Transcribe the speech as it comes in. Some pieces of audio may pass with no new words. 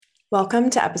Welcome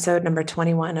to episode number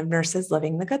 21 of Nurses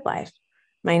Living the Good Life.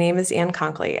 My name is Ann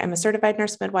Conkley. I'm a certified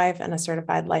nurse midwife and a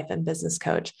certified life and business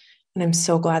coach, and I'm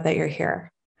so glad that you're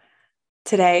here.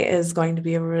 Today is going to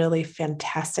be a really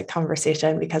fantastic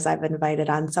conversation because I've invited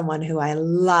on someone who I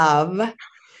love,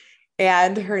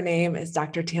 and her name is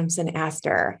Dr. Tamsin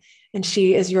Astor, and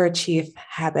she is your chief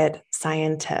habit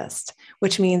scientist,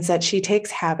 which means that she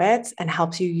takes habits and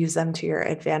helps you use them to your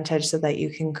advantage so that you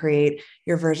can create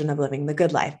your version of living the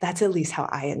good life. That's at least how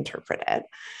I interpret it.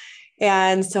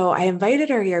 And so I invited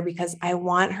her here because I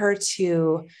want her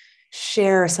to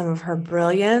share some of her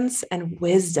brilliance and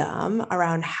wisdom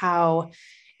around how,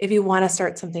 if you want to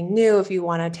start something new, if you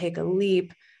want to take a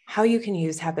leap, how you can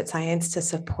use habit science to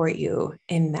support you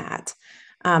in that.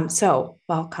 So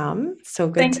welcome. So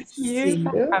good to Thank see you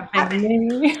for you. having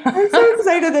me. I'm so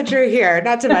excited that you're here,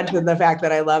 not to mention the fact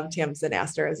that I love Tamsin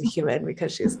Astor as a human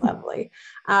because she's lovely.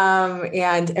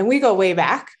 And we go way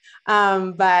back.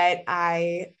 But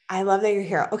I love that you're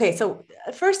here. Okay, so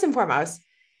first and foremost,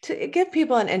 to give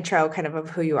people an intro kind of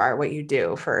who you are, what you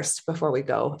do first before we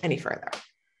go any further.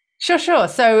 Sure.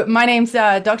 So my name's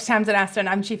Dr. Tamsin Astor, and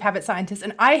I'm Chief Habit Scientist,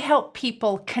 and I help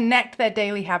people connect their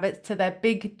daily habits to their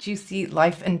big, juicy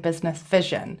life and business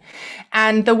vision.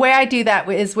 And the way I do that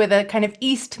is with a kind of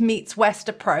East meets West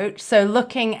approach. So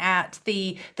looking at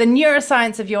the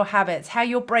neuroscience of your habits, how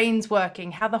your brain's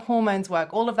working, how the hormones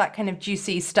work, all of that kind of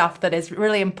juicy stuff that is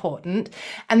really important.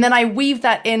 And then I weave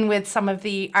that in with some of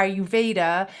the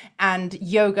Ayurveda and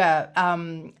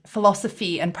yoga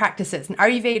philosophy and practices. And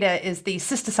Ayurveda is the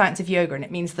sister science of yoga, and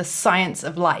it means the science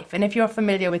of life. And if you're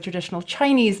familiar with traditional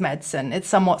Chinese medicine, it's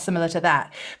somewhat similar to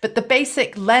that. But the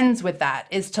basic lens with that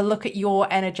is to look at your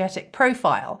energetic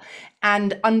profile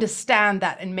and understand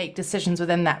that and make decisions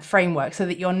within that framework so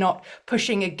that you're not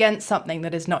pushing against something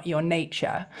that is not your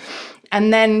nature.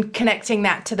 And then connecting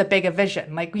that to the bigger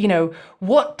vision, like,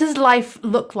 what does life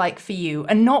look like for you,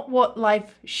 and not what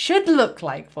life should look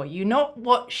like for you, not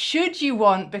what should you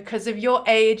want because of your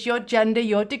age, your gender,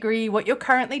 your degree, what you're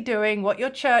currently doing, what your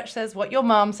church says, what your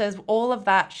mom says, all of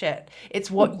that shit. It's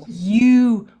what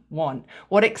you want,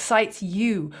 what excites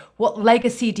you, what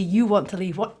legacy do you want to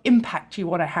leave, what impact you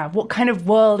want to have, what kind of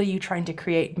world are you trying to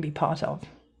create and be part of.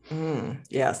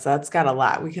 Yes, that's got a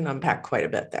lot. We can unpack quite a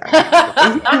bit there,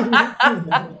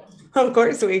 actually. Of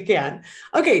course we can.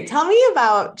 Okay, tell me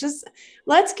about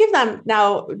let's give them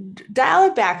now, dial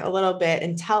it back a little bit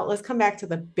and let's come back to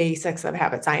the basics of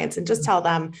habit science and just tell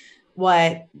them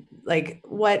what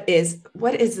what is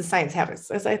the science habits?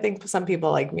 Because I think some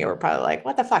people like me were probably like,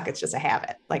 what the fuck? It's just a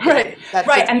habit. Like Right, that's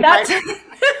right. just And part, that's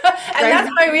and right? that's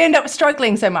why we end up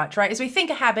struggling so much, right? Is we think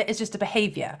a habit is just a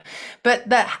behavior.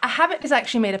 But a habit is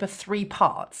actually made up of three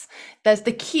parts. There's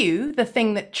the cue, the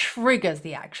thing that triggers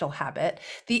the actual habit,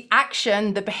 the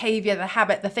action, the behavior, the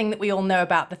habit, the thing that we all know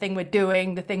about, the thing we're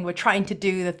doing, the thing we're trying to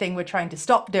do, the thing we're trying to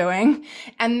stop doing.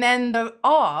 And then the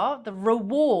R, the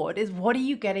reward, is what are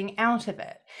you getting out of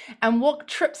it? And what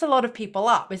trips a lot of people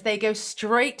up is they go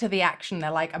straight to the action.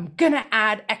 They're like, I'm going to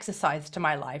add exercise to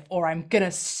my life, or I'm going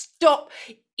to stop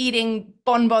eating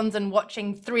bonbons and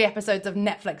watching 3 episodes of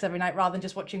Netflix every night rather than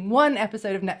just watching 1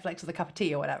 episode of Netflix with a cup of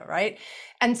tea or whatever, right?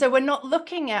 And so we're not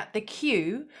looking at the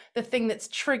cue, the thing that's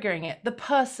triggering it, the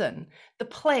person, the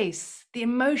place, the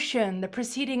emotion, the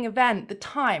preceding event, the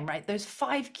time, right? Those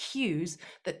 5 cues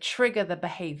that trigger the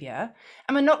behavior.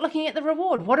 And we're not looking at the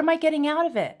reward. What am I getting out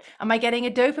of it? Am I getting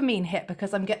a dopamine hit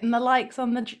because I'm getting the likes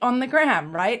on the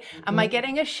gram, right? Am I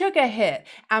getting a sugar hit?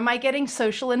 Am I getting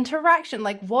social interaction?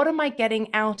 Like, what am I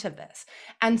getting out of this?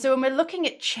 And so when we're looking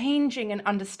at changing and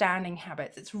understanding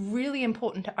habits, it's really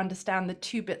important to understand the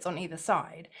 2 bits on either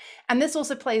side. And this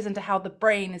also plays into how the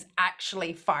brain is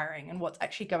actually firing and what's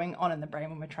actually going on in the brain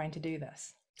when we're trying to do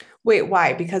this. Wait,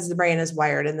 why? Because the brain is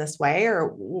wired in this way,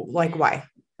 or like why?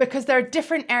 Because there are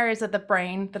different areas of the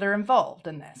brain that are involved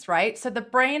in this, right? So the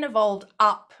brain evolved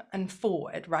up and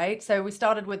forward, right? So we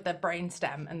started with the brain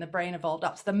stem and the brain evolved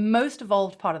up. So the most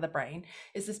evolved part of the brain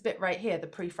is this bit right here, the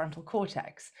prefrontal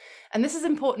cortex. And this is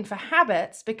important for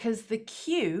habits because the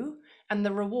cue and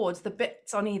the rewards, the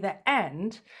bits on either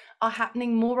end, are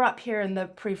happening more up here in the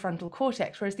prefrontal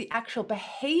cortex, whereas the actual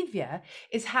behavior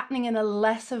is happening in a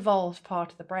less evolved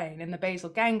part of the brain, in the basal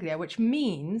ganglia, which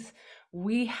means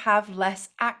we have less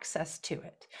access to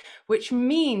it, which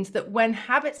means that when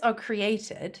habits are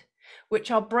created,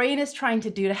 which our brain is trying to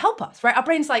do to help us, right? Our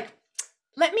brain's like,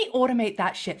 let me automate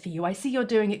that shit for you. I see you're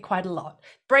doing it quite a lot.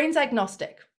 Brain's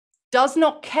agnostic, does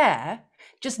not care,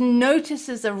 just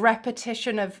notices a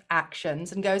repetition of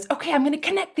actions and goes, okay, I'm going to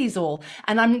connect these all,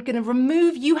 and I'm going to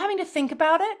remove you having to think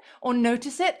about it or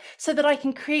notice it so that I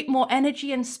can create more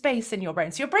energy and space in your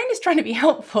brain. So your brain is trying to be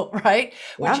helpful, right?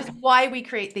 Yeah. Which is why we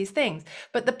create these things.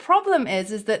 But the problem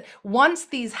is that once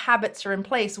these habits are in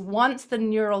place, once the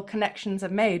neural connections are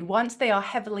made, once they are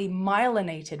heavily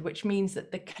myelinated, which means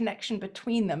that the connection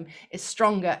between them is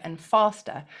stronger and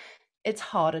faster, it's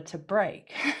harder to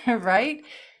break, right?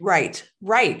 Right.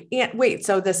 And wait,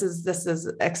 so this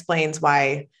is explains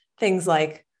why things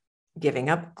like giving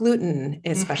up gluten,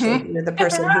 especially if you're the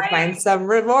person who Right. finds some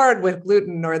reward with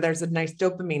gluten, or there's a nice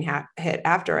dopamine hit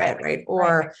after it, right?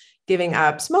 Or giving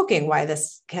up smoking, why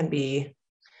this can be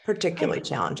particularly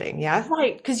challenging. Yeah.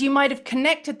 Right, because you might have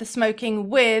connected the smoking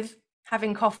with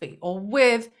having coffee or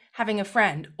with having a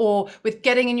friend or with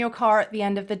getting in your car at the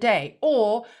end of the day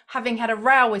or having had a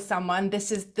row with someone.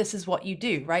 This is what you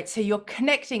do, right? So you're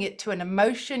connecting it to an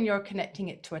emotion, you're connecting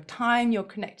it to a time, you're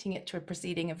connecting it to a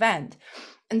preceding event.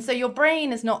 And so your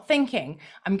brain is not thinking,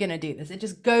 I'm going to do this. It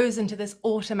just goes into this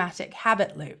automatic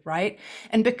habit loop, right?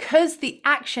 And because the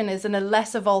action is in a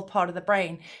less evolved part of the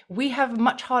brain, we have a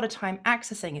much harder time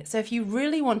accessing it. So if you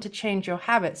really want to change your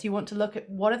habits, you want to look at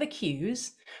what are the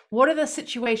cues, what are the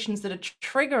situations that are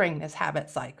triggering this habit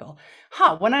cycle?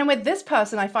 When I'm with this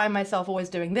person, I find myself always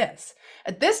doing this.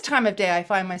 At this time of day, I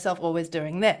find myself always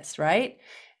doing this, right?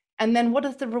 And then what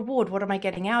is the reward? What am I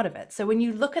getting out of it? So when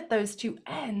you look at those two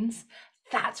ends,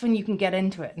 that's when you can get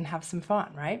into it and have some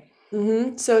fun, right?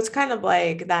 Mm-hmm. So it's kind of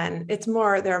like then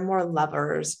there are more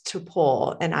levers to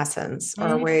pull in essence,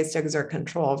 or ways to exert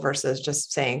control versus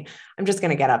just saying, I'm just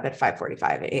going to get up at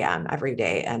 5:45 a.m. every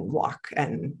day and walk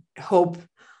and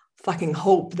fucking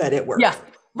hope that it works. Yeah,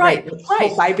 right.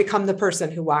 Hope I become the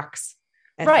person who walks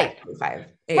at 5:45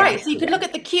 a.m. Right. So you could look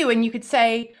at the cue and you could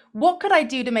say, what could I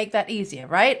do to make that easier,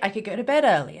 right? I could go to bed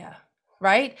earlier,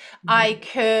 right? I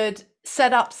could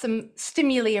set up some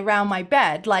stimuli around my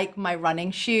bed, like my running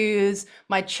shoes,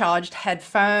 my charged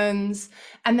headphones,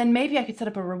 and then maybe I could set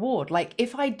up a reward. Like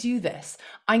if I do this,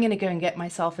 I'm going to go and get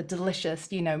myself a delicious,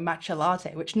 matcha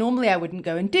latte, which normally I wouldn't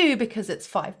go and do because it's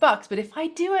 $5. But if I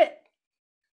do it,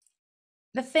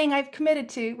 the thing I've committed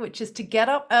to, which is to get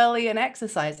up early and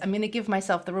exercise, I'm going to give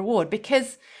myself the reward.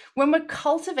 Because when we're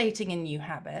cultivating a new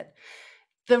habit,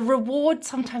 the reward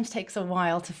sometimes takes a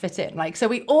while to fit in. So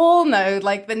we all know,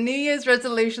 the New Year's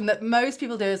resolution that most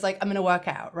people do is I'm going to work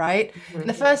out, right? And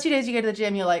the first few days you go to the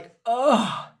gym, you're like,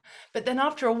 oh. But then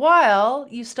after a while,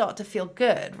 you start to feel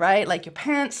good, right? Like your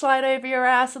pants slide over your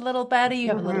ass a little better, you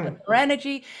have a little bit more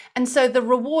energy. And so the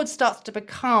reward starts to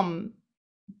become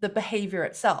the behavior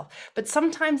itself. But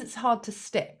sometimes it's hard to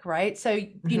stick, right? So,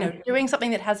 doing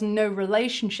something that has no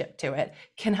relationship to it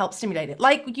can help stimulate it.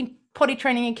 Like potty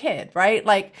training a kid, right?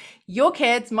 Like your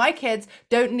kids, my kids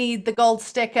don't need the gold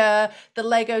sticker, the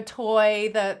Lego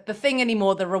toy, the thing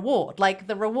anymore, the reward. Like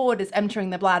the reward is emptying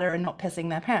the bladder and not pissing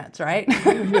their pants, right?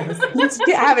 Yes.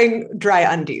 Having dry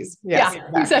undies. Yes,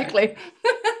 yeah, exactly.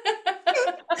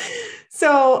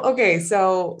 So, okay.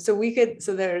 So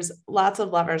there's lots of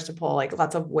levers to pull,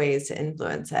 lots of ways to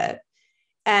influence it.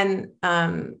 And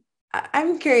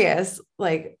I'm curious,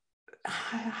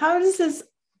 how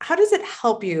does it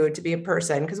help you to be a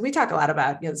person? Because we talk a lot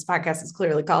about, this podcast is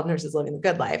clearly called Nurses Living the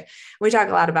Good Life. We talk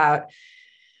a lot about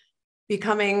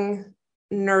becoming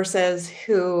nurses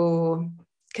who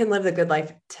can live the good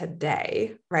life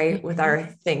today, right? With our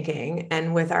thinking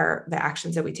and with the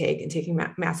actions that we take and taking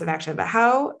massive action. But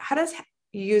how does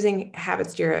using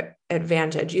habits to your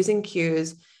advantage, using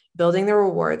cues, building the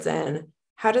rewards in,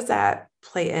 how does that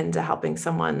play into helping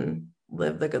someone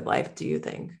live the good life, do you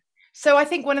think? So I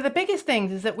think one of the biggest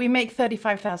things is that we make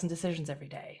 35,000 decisions every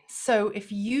day. So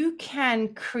if you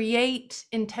can create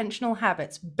intentional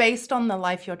habits based on the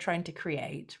life you're trying to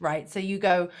create, right? So you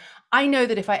go, I know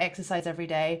that if I exercise every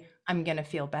day, I'm going to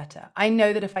feel better. I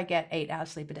know that if I get 8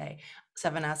 hours sleep a day,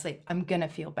 7 hours sleep, I'm going to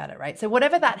feel better, right? So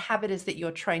whatever that habit is that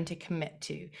you're trying to commit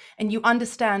to, and you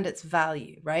understand its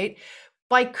value, right?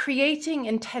 By creating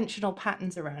intentional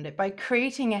patterns around it, by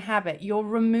creating a habit, you're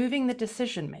removing the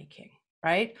decision making.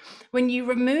 Right? When you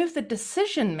remove the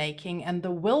decision making and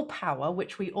the willpower,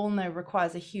 which we all know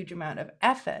requires a huge amount of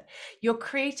effort, you're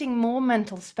creating more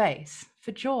mental space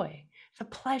for joy, for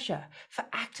pleasure, for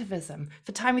activism,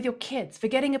 for time with your kids, for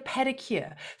getting a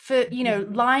pedicure, for,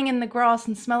 lying in the grass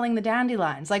and smelling the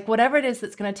dandelions, whatever it is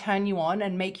that's going to turn you on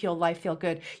and make your life feel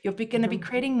good. You're going to be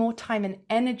creating more time and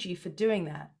energy for doing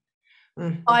that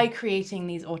by creating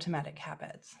these automatic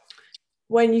habits.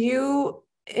 When you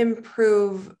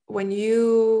improve when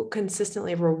you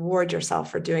consistently reward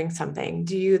yourself for doing something?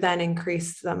 Do you then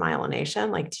increase the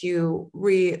myelination? Like, do you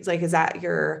is that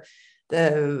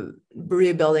the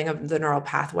rebuilding of the neural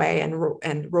pathway,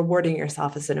 and rewarding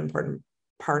yourself is an important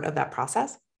part of that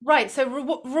process? Right. So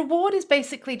reward is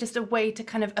basically just a way to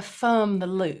kind of affirm the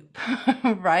loop,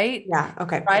 right? Yeah.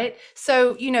 Okay. Right.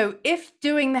 So, if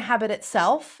doing the habit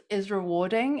itself is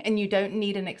rewarding and you don't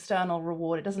need an external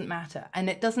reward, it doesn't matter. And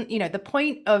it doesn't, the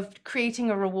point of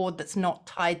creating a reward that's not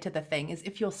tied to the thing is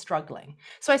if you're struggling.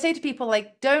 So I say to people,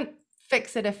 like, don't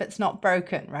fix it if it's not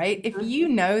broken, right? If you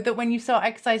know that when you start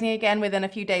exercising again within a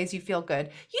few days you feel good,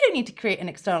 you don't need to create an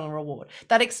external reward.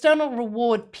 That external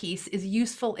reward piece is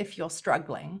useful if you're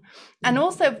struggling. And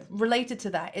also related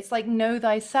to that, it's like, know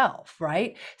thyself,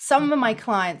 right? Some of my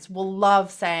clients will love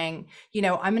saying,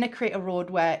 I'm going to create a reward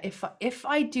where if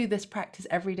I do this practice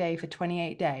every day for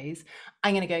 28 days,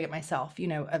 I'm going to go get myself,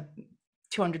 a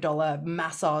 $200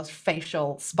 massage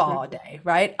facial spa day,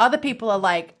 right? Other people are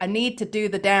like, I need to do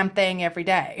the damn thing every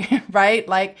day, right?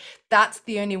 Like, that's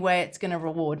the only way it's going to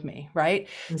reward me, right?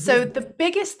 So the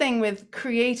biggest thing with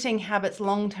creating habits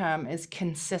long-term is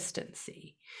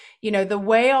consistency. The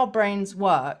way our brains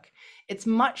work, it's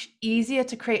much easier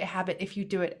to create a habit if you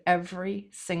do it every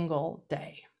single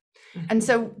day. And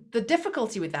so the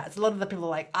difficulty with that is a lot of the people are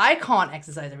like, I can't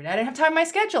exercise every day. I don't have time in my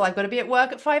schedule. I've got to be at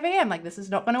work at 5 a.m. Like, this is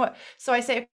not going to work. So I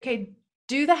say, okay,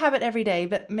 do the habit every day,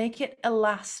 but make it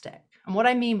elastic. And what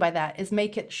I mean by that is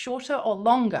make it shorter or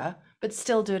longer, but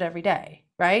still do it every day,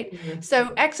 right?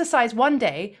 So exercise one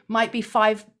day might be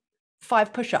five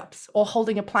push-ups or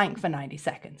holding a plank for 90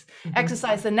 seconds.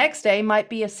 Exercise the next day might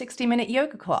be a 60-minute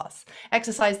yoga class.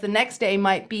 Exercise the next day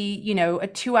might be, a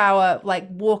 2-hour like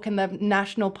walk in the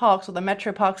national parks or the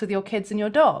metro parks with your kids and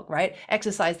your dog, right?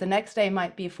 Exercise the next day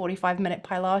might be a 45-minute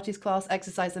Pilates class.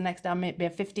 Exercise the next day might be a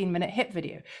 15-minute HIIT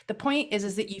video. The point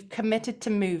is that you've committed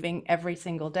to moving every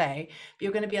single day, but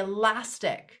you're going to be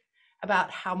elastic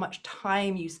about how much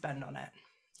time you spend on it,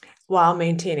 while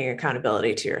maintaining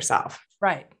accountability to yourself.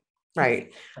 Right.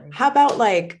 Right. How about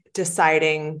like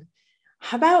deciding,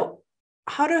 how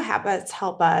do habits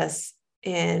help us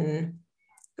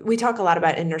we talk a lot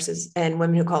about in nurses and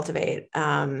women who cultivate,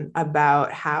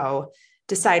 about how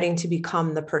deciding to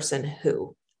become the person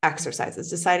who exercises,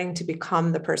 deciding to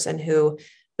become the person who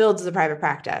builds the private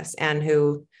practice and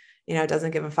who,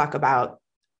 doesn't give a fuck about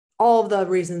all of the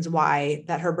reasons why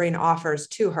that her brain offers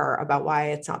to her about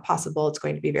why it's not possible, it's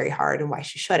going to be very hard, and why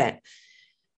she shouldn't.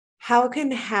 How can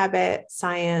habit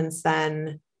science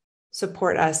then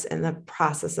support us in the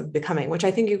process of becoming, which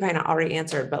I think you kind of already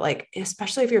answered, but like,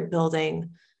 especially if you're building,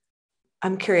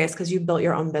 I'm curious because you built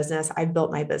your own business. I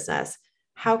built my business.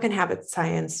 How can habit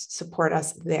science support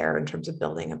us there in terms of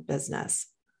building a business?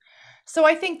 So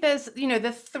I think there's,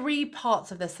 the three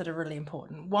parts of this that are really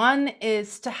important. One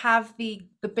is to have the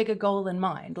bigger goal in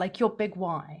mind, like your big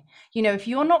why. If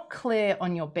you're not clear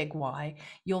on your big why,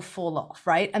 you'll fall off,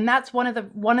 right? And that's one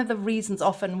of the reasons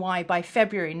often why by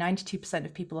February, 92%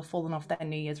 of people have fallen off their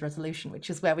New Year's resolution, which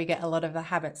is where we get a lot of the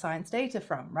habit science data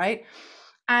from, right?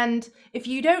 And if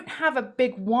you don't have a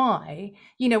big why,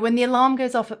 when the alarm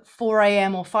goes off at 4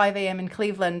 a.m. or 5 a.m. in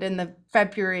Cleveland in the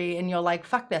February and you're like,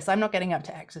 fuck this, I'm not getting up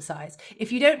to exercise.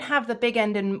 If you don't have the big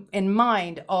end in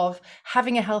mind of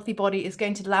having a healthy body is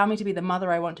going to allow me to be the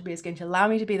mother I want to be, is going to allow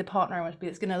me to be the partner I want to be,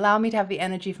 it's going to allow me to have the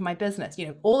energy for my business,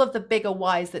 all of the bigger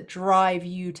whys that drive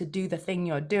you to do the thing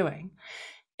you're doing,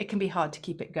 it can be hard to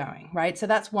keep it going, right? So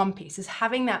that's one piece, is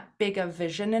having that bigger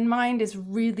vision in mind is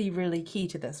really, really key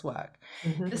to this work.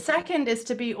 The second is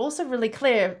to be also really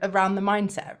clear around the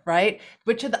mindset, right?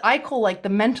 Which I call like the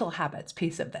mental habits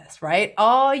piece of this, right?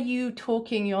 Are you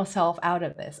talking yourself out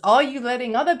of this? Are you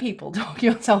letting other people talk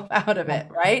yourself out of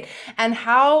it, right? And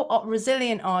how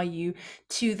resilient are you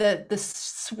to the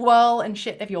swirl and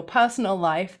shit of your personal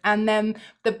life and then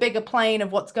the bigger plane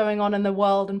of what's going on in the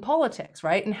world and politics,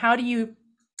 right? And how do you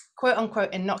quote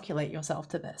unquote inoculate yourself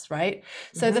to this, right?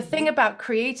 So the thing about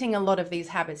creating a lot of these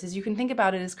habits is you can think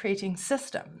about it as creating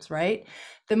systems, right?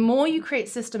 The more you create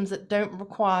systems that don't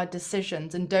require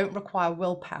decisions and don't require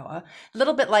willpower, a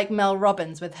little bit like Mel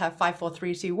Robbins with her 5, 4,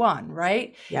 3, 2, 1,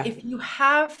 right? Yeah. If you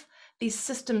have these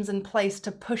systems in place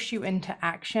to push you into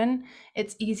action,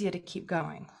 it's easier to keep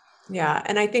going. Yeah.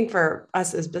 And I think for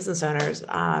us as business owners,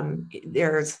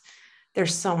 there's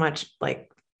so much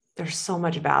like there's so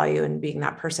much value in being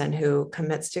that person who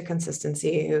commits to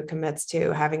consistency, who commits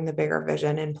to having the bigger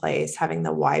vision in place, having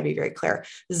the why be very clear.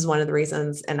 This is one of the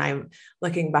reasons, and I'm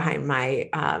looking behind my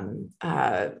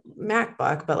MacBook,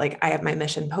 but like I have my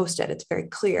mission posted. It's very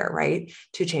clear, right?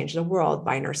 To change the world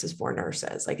by nurses for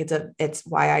nurses. Like it's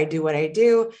why I do what I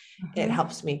do. It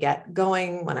helps me get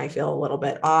going when I feel a little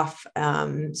bit off.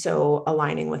 So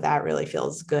aligning with that really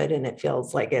feels good. And it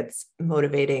feels like it's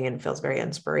motivating and feels very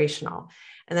inspirational.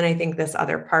 And then I think this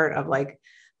other part of like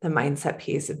the mindset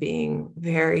piece of being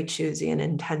very choosy and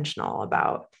intentional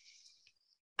about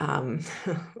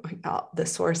the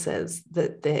sources,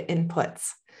 the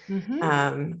inputs,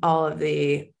 all of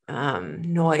the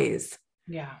noise.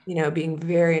 Yeah. Being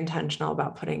very intentional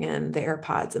about putting in the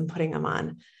AirPods and putting them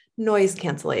on noise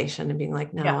cancellation and being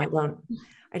like, no,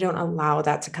 I don't allow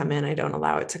that to come in. I don't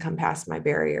allow it to come past my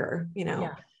barrier,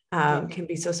 can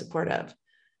be so supportive.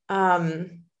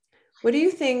 What do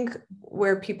you think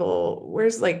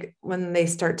where's like when they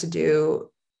start to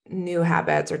do new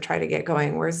habits or try to get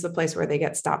going, where's the place where they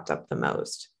get stopped up the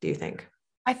most, do you think?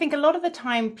 I think a lot of the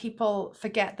time people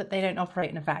forget that they don't operate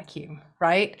in a vacuum,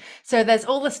 right? So there's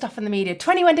all this stuff in the media,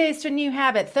 21 days to a new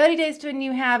habit, 30 days to a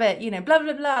new habit, blah,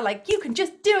 blah, blah. Like you can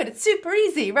just do it. It's super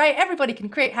easy, right? Everybody can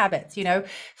create habits,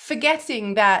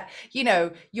 forgetting that,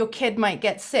 your kid might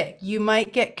get sick. You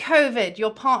might get COVID.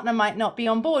 Your partner might not be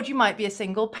on board. You might be a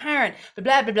single parent,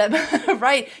 blah, blah, blah, blah,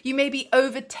 right? You may be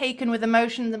overtaken with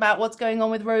emotions about what's going on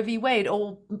with Roe v. Wade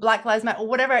or Black Lives Matter or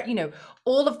whatever,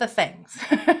 all of the things,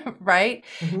 right?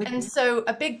 And so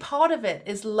a big part of it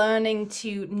is learning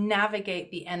to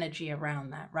navigate the energy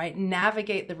around that, right?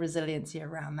 Navigate the resiliency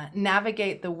around that,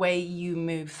 navigate the way you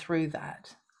move through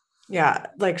that. Yeah.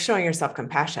 Like showing yourself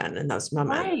compassion in those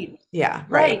moments. Right. Yeah.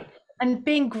 Right. And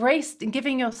being graced and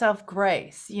giving yourself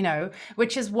grace,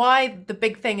 which is why the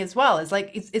big thing as well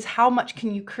is how much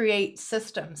can you create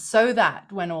systems so that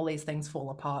when all these things fall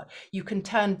apart, you can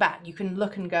turn back, you can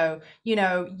look and go,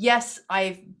 yes,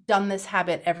 I've done this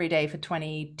habit every day for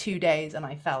 22 days and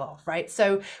I fell off, right?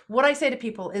 So what I say to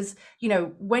people is,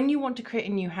 when you want to create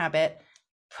a new habit,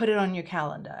 put it on your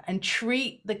calendar and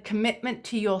treat the commitment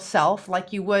to yourself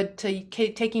like you would to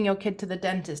taking your kid to the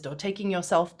dentist or taking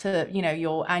yourself to,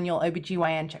 your annual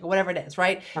OBGYN check or whatever it is,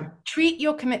 right? Treat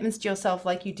your commitments to yourself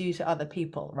like you do to other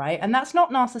people, right? And that's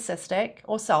not narcissistic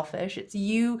or selfish. It's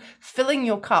you filling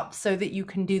your cup so that you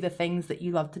can do the things that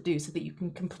you love to do so that you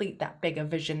can complete that bigger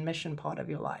vision mission part of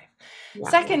your life.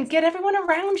 Second, get everyone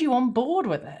around you on board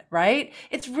with it, right?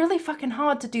 It's really fucking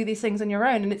hard to do these things on your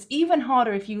own. And it's even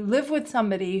harder if you live with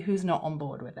somebody who's not on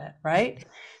board with it, right?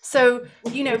 So,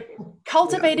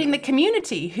 cultivating the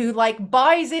community who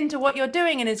buys into what you're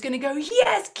doing and is going to go,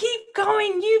 yes, keep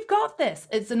going, you've got this.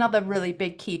 It's another really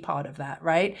big key part of that,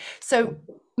 right? So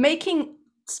making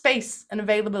space and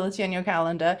availability on your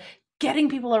calendar, getting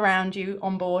people around you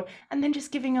on board, and then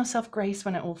just giving yourself grace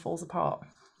when it all falls apart.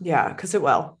 Yeah, because it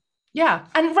will. Yeah.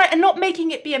 And not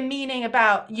making it be a meaning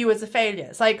about you as a failure.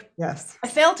 It's like, yes, I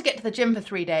failed to get to the gym for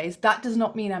 3 days. That does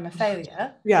not mean I'm a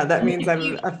failure. Yeah. That means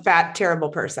I'm a fat, terrible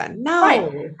person.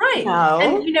 No. Right. No.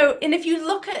 And, and if you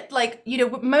look at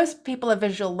most people are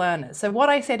visual learners. So what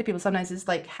I say to people sometimes is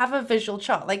have a visual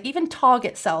chart. Even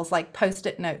Target sells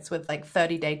Post-it notes with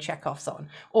 30-day checkoffs on,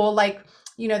 or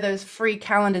those free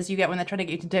calendars you get when they're trying to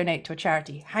get you to donate to a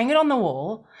charity. Hang it on the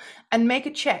wall and make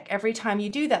a check every time you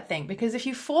do that thing. Because if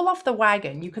you fall off the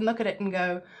wagon, you can look at it and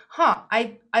go,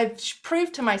 I've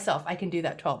proved to myself I can do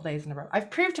that 12 days in a row. I've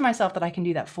proved to myself that I can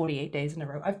do that 48 days in a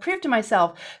row. I've proved to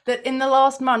myself that in the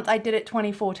last month, I did it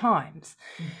 24 times.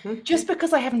 Just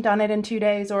because I haven't done it in 2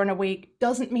 days or in a week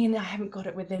doesn't mean I haven't got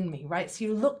it within me, right? So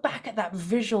you look back at that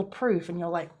visual proof and you're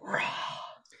like, rah.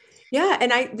 Yeah.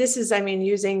 And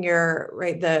using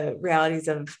the realities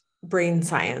of brain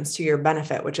science to your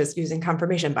benefit, which is using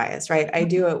confirmation bias, right? I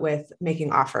do it with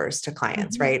making offers to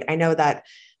clients, right? I know that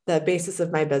the basis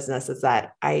of my business is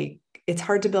that it's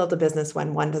hard to build a business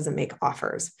when one doesn't make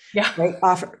offers. Yeah. Right.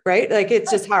 Right.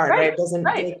 It's just hard, right? It doesn't,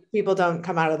 people don't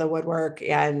come out of the woodwork.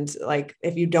 And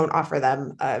if you don't offer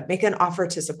them, make an offer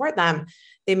to support them,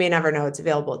 they may never know it's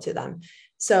available to them.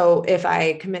 So if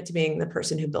I commit to being the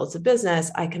person who builds a business,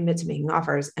 I commit to making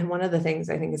offers. And one of the things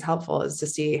I think is helpful is to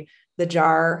see the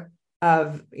jar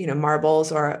of,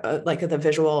 marbles, or the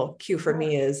visual cue for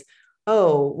me is,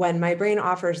 oh, when my brain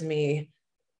offers me,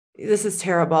 this is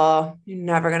terrible, you're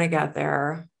never going to get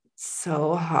there,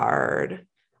 so hard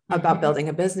about building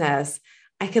a business,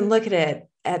 I can look at it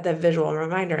at the visual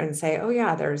reminder and say, oh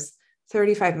yeah, there's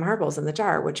 35 marbles in the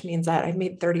jar, which means that I've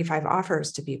made 35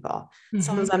 offers to people.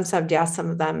 Some of them said yes, some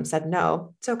of them said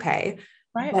no. It's okay.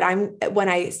 Right. But when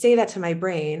I say that to my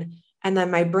brain, And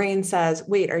then my brain says,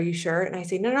 wait, are you sure? And I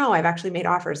say, no, I've actually made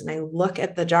offers. And I look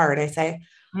at the jar and I say,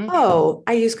 oh,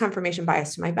 I use confirmation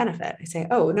bias to my benefit. I say,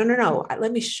 oh, no.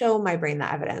 Let me show my brain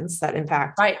the evidence that in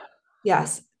fact, Right.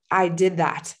 yes, I did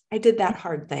that. I did that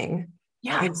hard thing.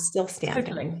 Yeah. I'm still standing.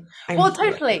 Totally. I'm Well,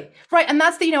 here. totally. Right. And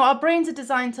that's our brains are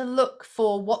designed to look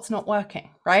for what's not working,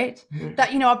 right? Mhm.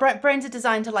 That, our brains are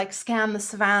designed to like scan the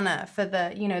savannah for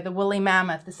the, the woolly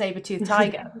mammoth, the saber-toothed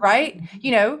tiger, right?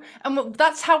 And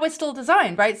that's how we're still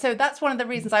designed, right? So that's one of the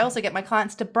reasons I also get my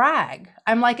clients to brag.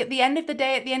 I'm like, at the end of the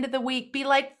day, at the end of the week, be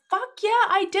like, fuck yeah,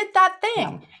 I did that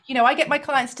thing. Yeah. I get my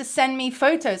clients to send me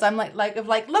photos. I'm like, look,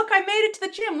 I made it to the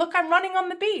gym. Look, I'm running on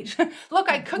the beach.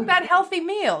 Look, I cooked that healthy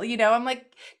meal. I'm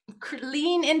like,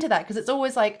 lean into that, because it's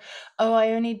always like, oh,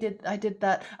 I did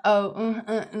that. Oh,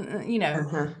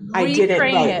 I didn't,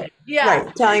 reframe right. it. Yeah.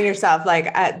 Right. Telling yourself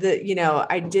like I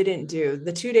didn't do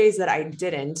the 2 days that I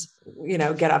didn't,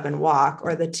 get up and walk,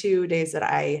 or the 2 days that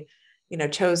I,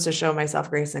 chose to show myself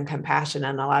grace and compassion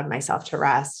and allowed myself to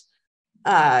rest,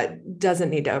 doesn't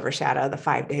need to overshadow the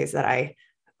 5 days that I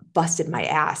busted my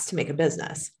ass to make a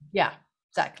business. Yeah,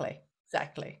 exactly.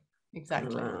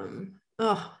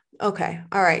 Oh, okay.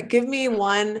 All right. Give me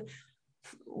one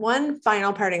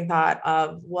final parting thought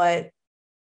of what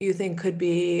you think could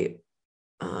be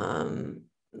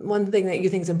one thing that you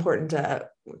think is important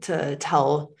to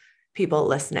tell people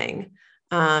listening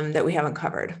that we haven't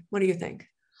covered. What do you think?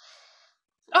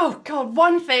 Oh God,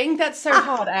 one thing. That's so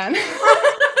hard, Anne.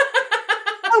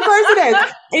 Of course it is.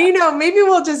 And maybe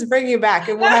we'll just bring you back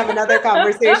and we'll have another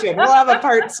conversation. We'll have a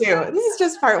part 2. This is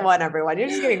just part 1, everyone. You're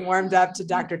just getting warmed up to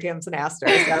Dr. Tamsin Astor.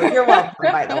 So you're welcome,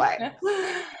 by the way.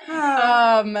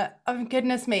 Oh,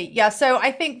 goodness me. Yeah. So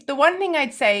I think the one thing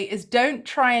I'd say is don't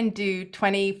try and do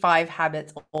 25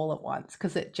 habits all at once,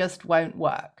 because it just won't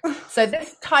work. So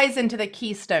this ties into the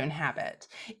keystone habit.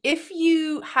 If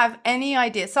you have any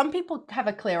idea, some people have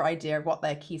a clear idea of what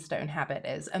their keystone habit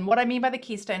is. And what I mean by the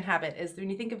keystone habit is when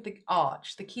you think of the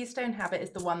arch, the keystone habit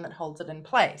is the one that holds it in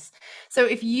place. So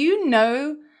if you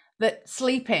know that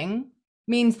sleeping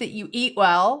means that you eat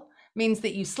well, means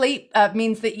that you sleep,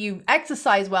 means that you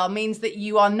exercise well, means that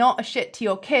you are not a shit to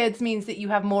your kids, means that you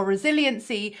have more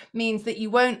resiliency, means that you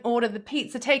won't order the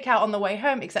pizza takeout on the way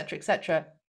home, etc., etc.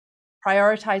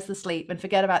 Prioritize the sleep and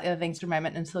forget about the other things for a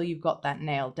moment until you've got that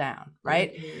nailed down,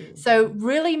 right? Mm-hmm. So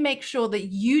really make sure that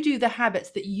you do the habits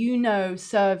that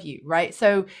serve you, right?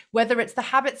 So whether it's the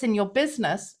habits in your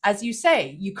business, as you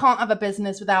say, you can't have a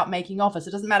business without making offers.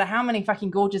 It doesn't matter how many fucking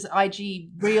gorgeous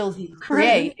IG reels you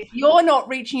create. If you're not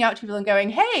reaching out to people and going,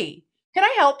 hey, can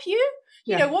I help you?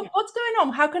 What's going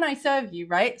on? How can I serve you?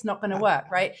 Right? It's not going to work,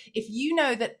 right? If you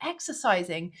know that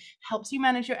exercising helps you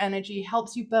manage your energy,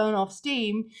 helps you burn off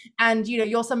steam, and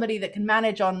you're somebody that can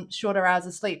manage on shorter hours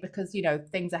of sleep because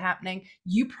things are happening,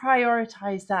 you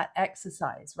prioritize that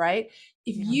exercise, right?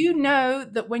 If you know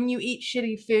that when you eat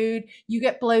shitty food, you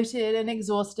get bloated and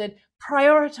exhausted,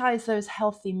 prioritize those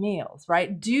healthy meals,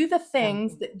 right? Do the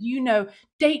things that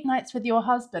date nights with your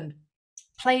husband,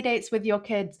 play dates with your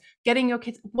kids, getting your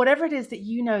kids, whatever it is that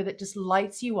that just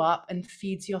lights you up and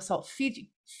feeds your soul,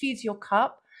 feeds your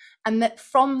cup. And that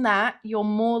from that, you're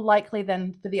more likely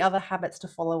than for the other habits to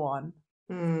follow on.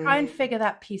 Try and figure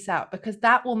that piece out, because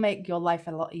that will make your life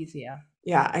a lot easier.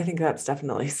 Yeah, I think that's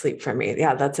definitely sleep for me.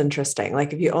 Yeah, that's interesting.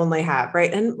 Like if you only have,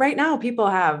 right. And right now people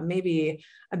have maybe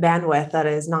a bandwidth that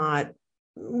is not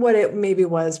what it maybe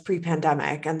was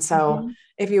pre-pandemic. And so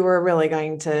if you were really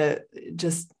going to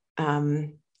just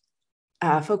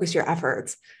focus your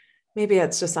efforts, maybe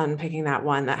it's just on picking that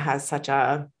one that has such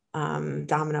a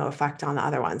domino effect on the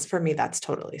other ones. For me, that's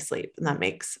totally sleep. And that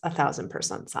makes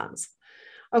 1,000% sense.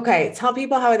 Okay. Tell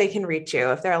people how they can reach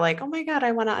you. If they're like, oh my God,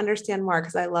 I want to understand more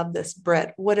because I love this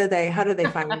Brit. How do they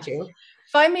find you?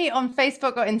 Find me on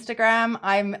Facebook or Instagram.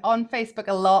 I'm on Facebook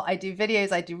a lot. I do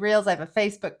videos, I do reels. I have a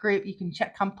Facebook group you can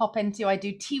come pop into. I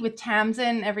do Tea with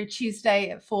Tamsin every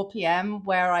Tuesday at 4 p.m.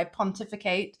 where I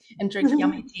pontificate and drink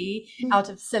yummy tea out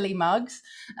of silly mugs.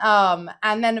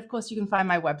 And then, of course, you can find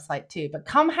my website too. But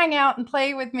come hang out and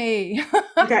play with me.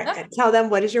 Okay. Tell them,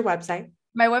 what is your website?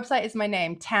 My website is my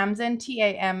name, Tamsin,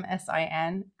 Tamsin,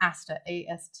 Astor,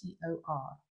 Astor.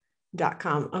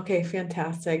 .com. Okay,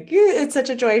 fantastic. It's such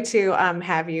a joy to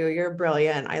have you. You're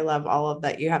brilliant. I love all of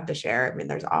that you have to share. I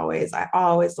mean, I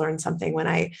always learn something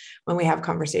when we have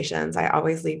conversations. I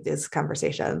always leave these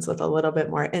conversations with a little bit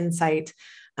more insight.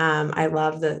 I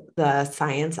love the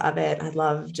science of it. I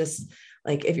love just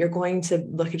like, if you're going to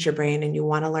look at your brain and you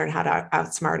want to learn how to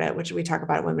outsmart it, which we talk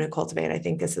about at Women Who Cultivate, I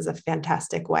think this is a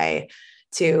fantastic way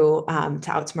to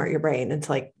outsmart your brain and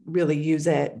to like really use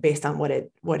it based on what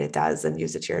it does and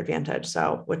use it to your advantage.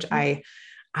 So, which I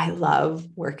I love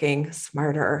working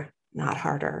smarter, not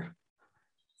harder.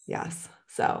 Yes.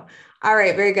 So, all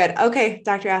right, very good. Okay,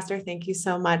 Dr. Astor, thank you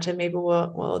so much. And maybe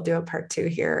we'll do a part 2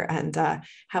 here and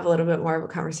have a little bit more of a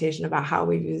conversation about how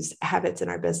we use habits in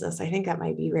our business. I think that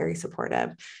might be very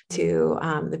supportive to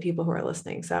the people who are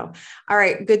listening. So, all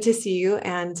right, good to see you.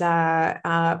 And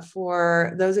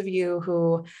for those of you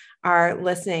who are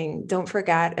listening, don't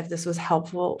forget, if this was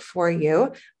helpful for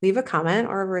you, leave a comment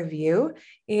or a review.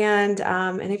 And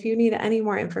if you need any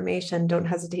more information, don't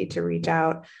hesitate to reach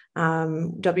out,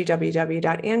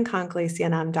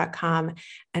 www.annconclaycnm.com,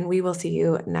 and we will see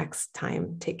you next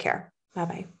time. Take care.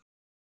 Bye-bye.